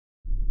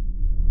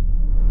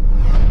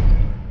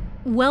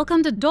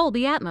Welcome to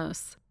Dolby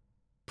Atmos.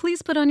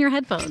 Please put on your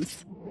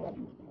headphones.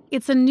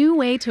 It's a new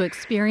way to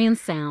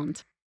experience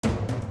sound.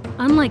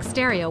 Unlike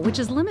stereo, which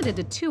is limited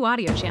to 2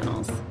 audio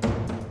channels,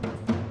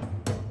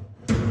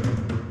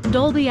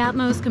 Dolby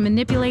Atmos can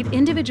manipulate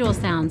individual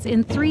sounds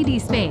in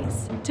 3D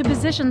space to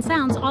position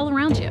sounds all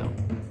around you.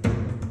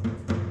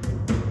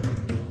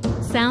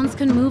 Sounds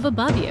can move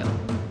above you,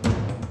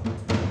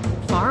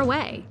 far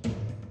away,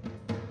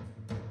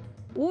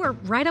 or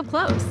right up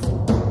close.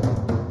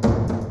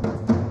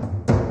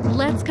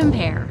 Let's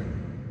compare.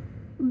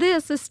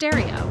 This is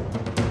stereo.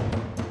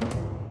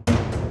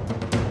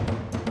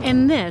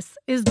 And this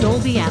is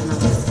Dolby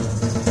Atmos.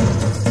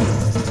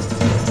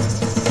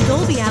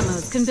 Dolby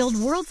Atmos can build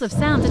worlds of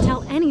sound to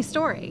tell any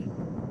story.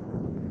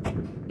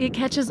 It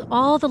catches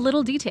all the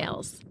little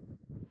details,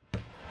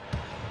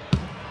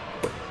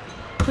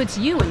 puts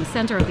you in the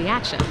center of the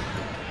action,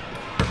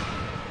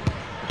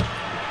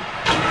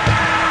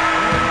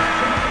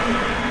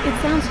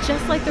 it sounds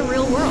just like the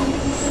real world,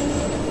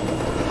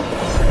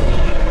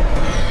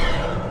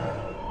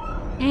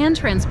 and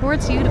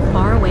transports you to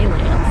faraway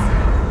lands.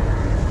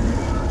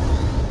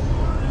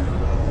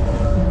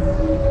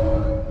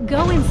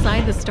 Go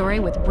inside the story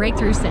with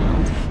breakthrough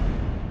sound.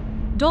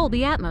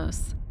 Dolby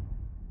Atmos.